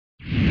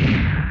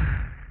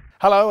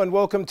Hello and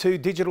welcome to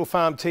Digital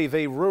Farm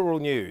TV Rural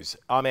News.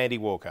 I'm Andy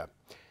Walker.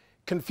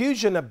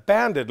 Confusion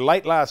abounded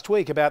late last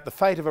week about the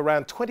fate of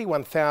around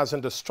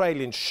 21,000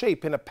 Australian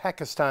sheep in a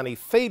Pakistani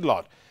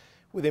feedlot,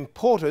 with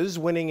importers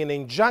winning an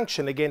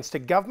injunction against a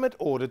government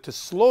order to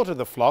slaughter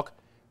the flock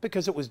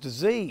because it was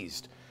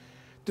diseased.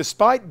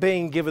 Despite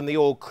being given the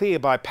all clear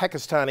by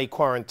Pakistani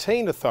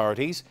quarantine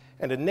authorities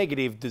and a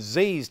negative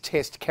disease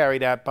test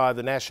carried out by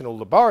the National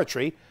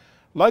Laboratory,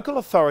 local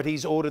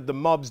authorities ordered the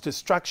mob's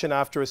destruction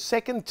after a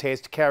second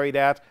test carried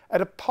out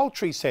at a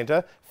poultry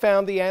centre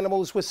found the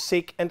animals were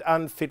sick and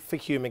unfit for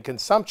human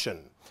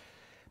consumption.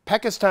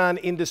 Pakistan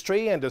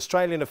industry and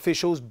Australian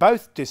officials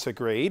both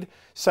disagreed,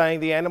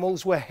 saying the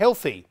animals were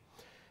healthy.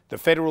 The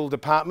Federal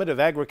Department of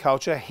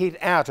Agriculture hit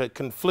out at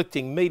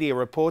conflicting media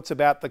reports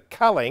about the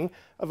culling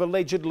of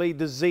allegedly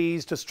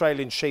diseased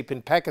Australian sheep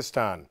in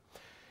Pakistan.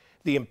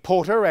 The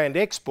importer and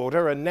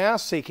exporter are now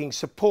seeking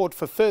support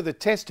for further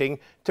testing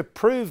to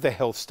prove the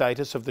health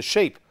status of the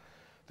sheep.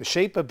 The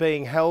sheep are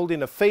being held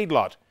in a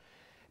feedlot.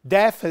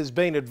 DAF has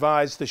been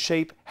advised the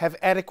sheep have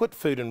adequate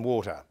food and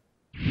water.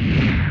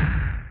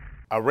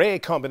 A rare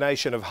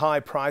combination of high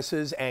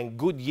prices and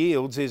good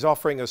yields is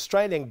offering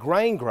Australian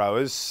grain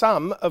growers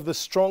some of the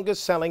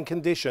strongest selling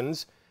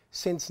conditions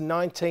since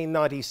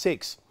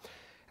 1996.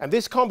 And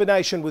this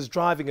combination was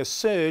driving a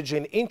surge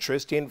in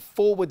interest in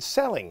forward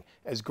selling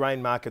as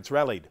grain markets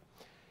rallied.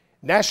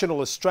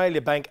 National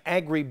Australia Bank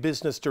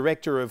Agri-Business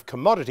Director of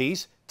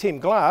Commodities, Tim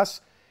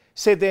Glass,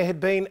 said there had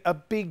been a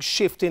big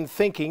shift in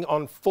thinking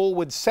on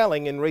forward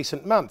selling in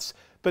recent months,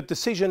 but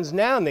decisions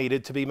now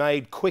needed to be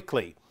made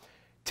quickly.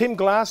 Tim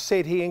Glass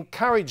said he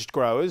encouraged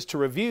growers to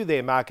review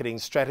their marketing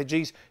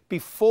strategies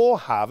before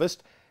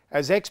harvest,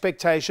 as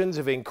expectations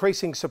of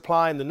increasing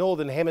supply in the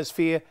Northern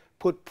Hemisphere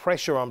put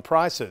pressure on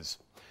prices.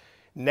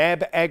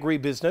 NAB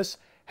Agribusiness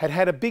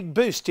had a big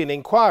boost in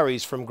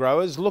inquiries from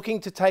growers looking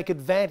to take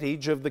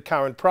advantage of the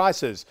current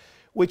prices,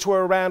 which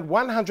were around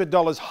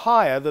 $100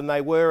 higher than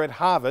they were at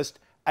harvest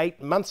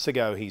 8 months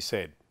ago, he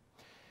said.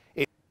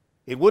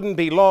 It wouldn't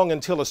be long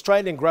until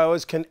Australian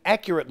growers can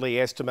accurately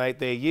estimate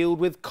their yield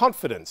with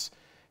confidence,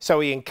 so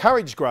he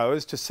encouraged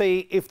growers to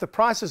see if the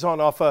prices on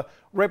offer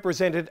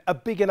represented a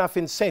big enough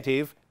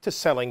incentive to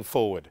selling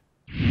forward.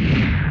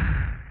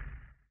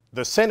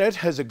 The Senate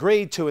has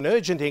agreed to an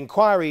urgent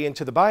inquiry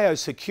into the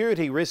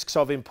biosecurity risks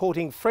of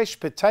importing fresh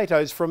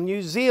potatoes from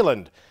New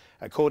Zealand,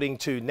 according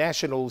to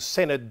National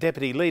Senate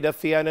Deputy Leader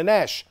Fiona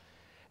Nash.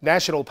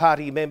 National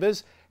Party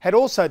members had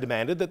also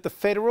demanded that the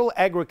Federal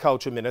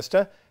Agriculture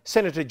Minister,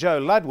 Senator Joe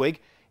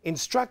Ludwig,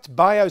 instruct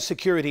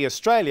Biosecurity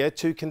Australia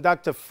to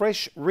conduct a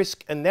fresh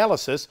risk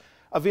analysis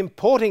of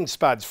importing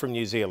spuds from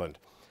New Zealand.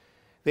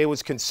 There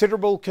was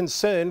considerable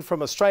concern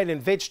from Australian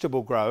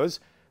vegetable growers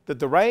that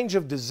the range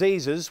of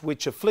diseases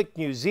which afflict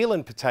New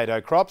Zealand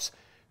potato crops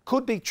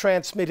could be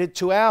transmitted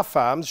to our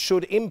farms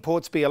should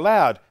imports be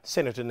allowed,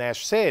 Senator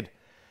Nash said.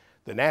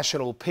 The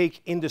national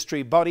peak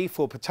industry body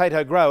for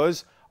potato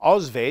growers,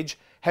 AusVeg,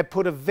 had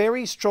put a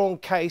very strong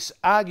case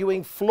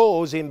arguing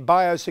flaws in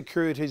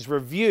biosecurity's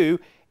review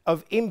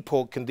of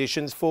import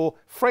conditions for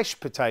fresh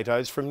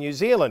potatoes from New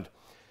Zealand.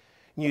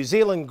 New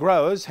Zealand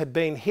growers had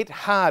been hit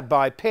hard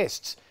by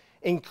pests,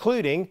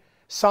 including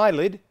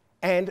psyllid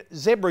and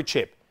zebra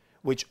chip,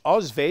 which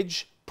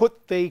AusVeg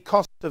put the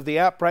cost of the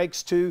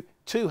outbreaks to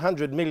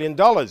 $200 million.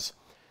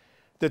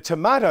 The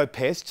tomato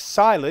pest,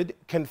 psyllid,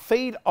 can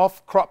feed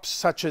off crops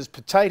such as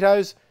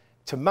potatoes,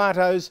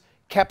 tomatoes,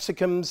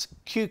 capsicums,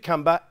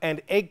 cucumber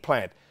and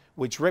eggplant,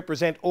 which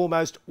represent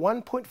almost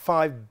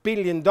 $1.5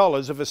 billion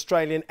of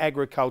Australian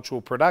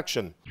agricultural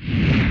production.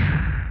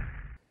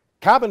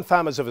 Carbon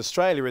Farmers of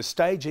Australia is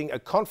staging a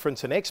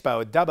conference and expo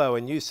at Dubbo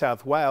in New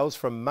South Wales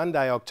from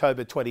Monday,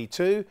 October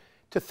 22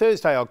 to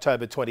Thursday,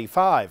 October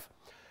 25.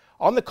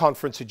 On the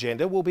conference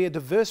agenda will be a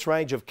diverse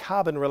range of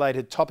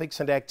carbon-related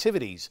topics and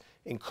activities,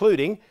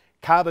 including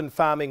Carbon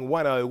Farming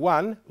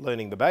 101,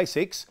 Learning the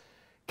Basics,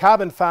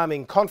 Carbon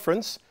Farming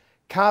Conference,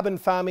 Carbon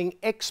Farming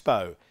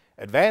Expo,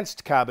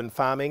 Advanced Carbon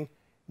Farming,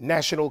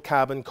 National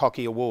Carbon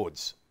Cocky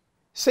Awards.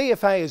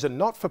 CFA is a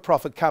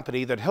not-for-profit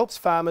company that helps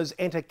farmers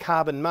enter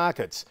carbon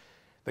markets.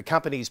 The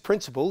company's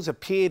principals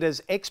appeared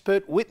as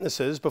expert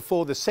witnesses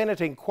before the Senate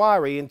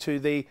inquiry into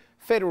the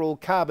Federal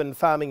Carbon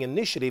Farming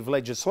Initiative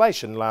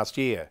legislation last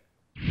year.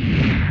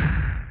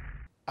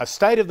 A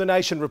State of the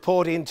Nation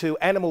report into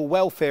animal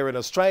welfare in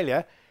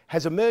Australia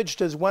has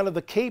emerged as one of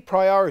the key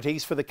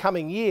priorities for the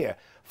coming year,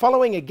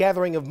 following a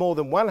gathering of more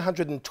than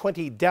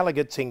 120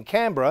 delegates in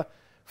Canberra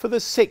for the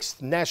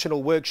 6th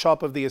National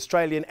Workshop of the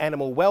Australian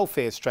Animal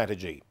Welfare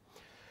Strategy.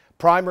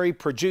 Primary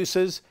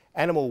producers,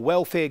 animal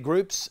welfare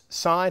groups,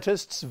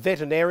 scientists,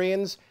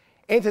 veterinarians,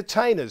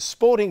 entertainers,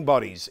 sporting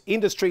bodies,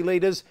 industry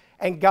leaders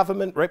and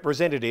government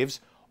representatives,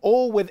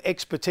 all with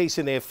expertise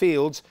in their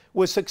fields,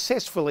 were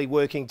successfully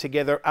working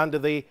together under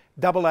the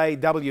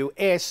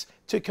AAWS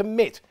to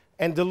commit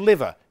and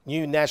deliver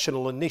new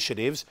national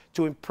initiatives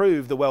to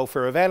improve the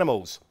welfare of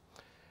animals.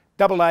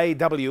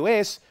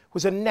 AAWS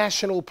was a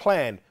national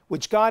plan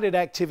which guided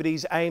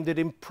activities aimed at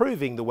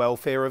improving the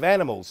welfare of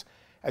animals,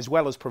 as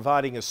well as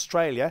providing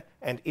Australia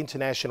and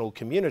international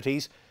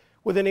communities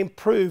with an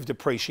improved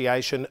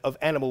appreciation of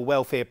animal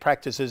welfare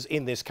practices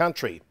in this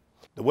country.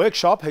 The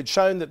workshop had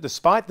shown that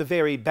despite the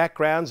varied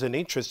backgrounds and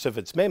interests of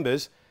its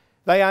members,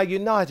 they are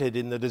united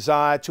in the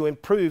desire to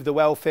improve the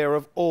welfare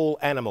of all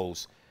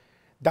animals,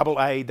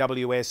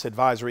 AAWS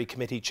Advisory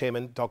Committee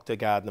Chairman Dr.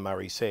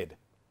 Gardner-Murray said.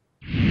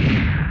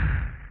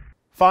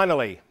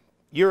 Finally,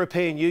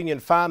 European Union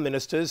farm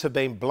ministers have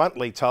been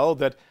bluntly told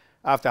that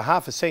after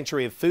half a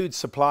century of food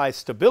supply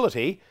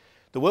stability,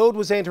 the world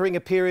was entering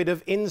a period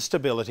of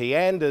instability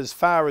and, as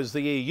far as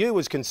the EU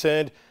was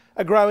concerned,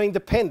 a growing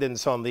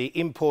dependence on the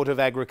import of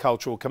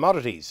agricultural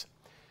commodities.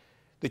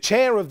 The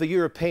chair of the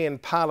European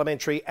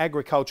Parliamentary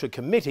Agriculture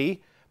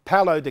Committee,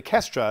 Paolo de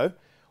Castro,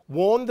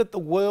 warned that the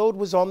world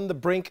was on the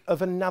brink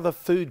of another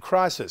food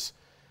crisis.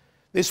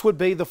 This would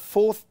be the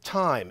fourth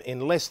time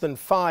in less than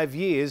 5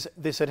 years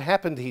this had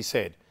happened, he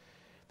said.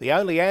 The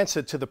only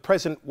answer to the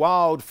present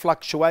wild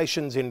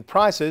fluctuations in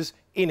prices,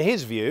 in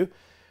his view,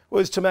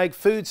 was to make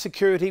food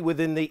security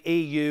within the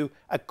EU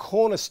a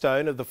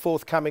cornerstone of the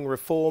forthcoming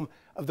reform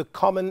of the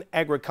Common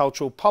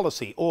Agricultural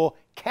Policy, or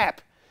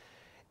CAP.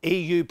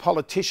 EU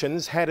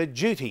politicians had a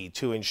duty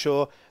to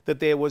ensure that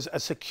there was a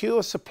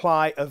secure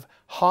supply of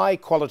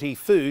high-quality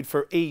food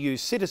for EU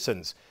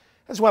citizens,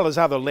 as well as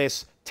other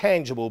less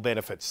tangible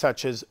benefits,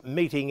 such as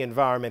meeting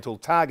environmental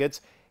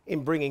targets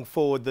in bringing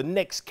forward the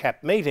next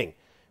CAP meeting,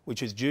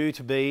 which is due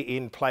to be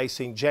in place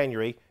in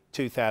January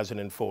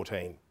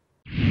 2014.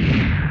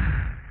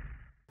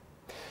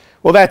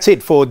 Well, that's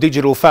it for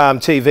Digital Farm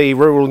TV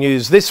Rural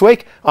News this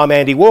week. I'm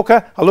Andy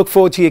Walker. I look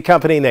forward to your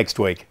company next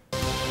week.